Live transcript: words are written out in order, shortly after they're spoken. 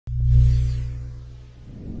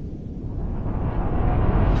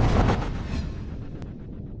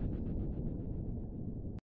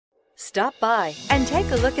Stop by and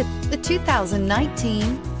take a look at the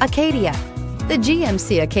 2019 Acadia. The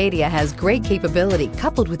GMC Acadia has great capability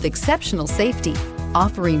coupled with exceptional safety,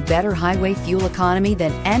 offering better highway fuel economy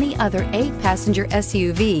than any other 8-passenger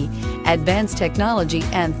SUV, advanced technology,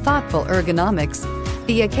 and thoughtful ergonomics.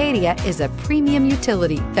 The Acadia is a premium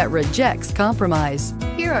utility that rejects compromise.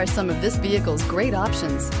 Here are some of this vehicle's great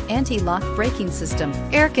options: anti-lock braking system,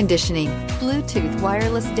 air conditioning, Bluetooth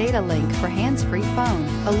wireless data link for hands-free phone,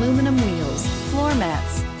 aluminum wheels, floor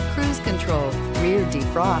mats, cruise control, rear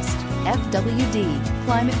defrost, FWD,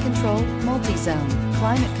 climate control multi-zone,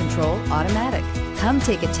 climate control automatic. Come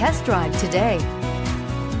take a test drive today.